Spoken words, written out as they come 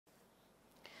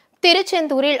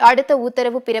திருச்செந்தூரில் அடுத்த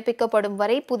உத்தரவு பிறப்பிக்கப்படும்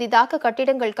வரை புதிதாக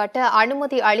கட்டிடங்கள் கட்ட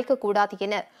அனுமதி அளிக்கக்கூடாது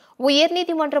என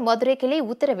உயர்நீதிமன்ற மதுரை கிளை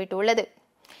உத்தரவிட்டுள்ளது.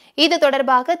 இது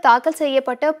தொடர்பாக தாக்கல்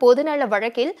செய்யப்பட்ட பொதுநல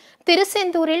வழக்கில்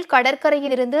திருச்செந்தூரில்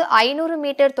கடற்கரையிலிருந்து 500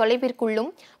 மீட்டர் தொலைவிற்குள்ளும்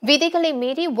விதிகளை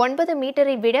மீறி 9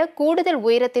 மீட்டரை விட கூடுதல்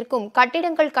உயரத்திற்கும்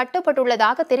கட்டிடங்கள்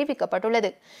கட்டப்பட்டுள்ளதாக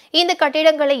தெரிவிக்கப்பட்டுள்ளது. இந்த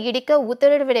கட்டிடங்களை இடிக்க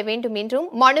உத்தரவிட வேண்டும் என்றும்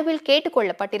மனுவில் கேட்டுக்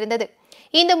கொள்ளப்பட்டிருந்தது.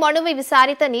 இந்த மனுவை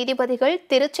விசாரித்த நீதிபதிகள்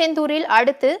திருச்செந்தூரில்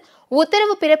அடுத்து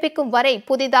உத்தரவு பிறப்பிக்கும் வரை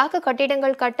புதிதாக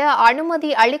கட்டிடங்கள் கட்ட அனுமதி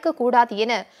அளிக்கக்கூடாது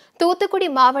என தூத்துக்குடி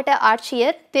மாவட்ட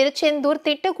ஆட்சியர், திருச்செந்தூர்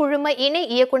திட்டக்குழும இணை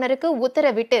இயக்குநருக்கு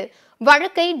உத்தரவிட்டு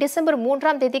வழக்கை டிசம்பர்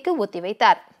 3ஆம் தேதிக்கு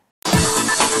ஒத்திவைத்தார்.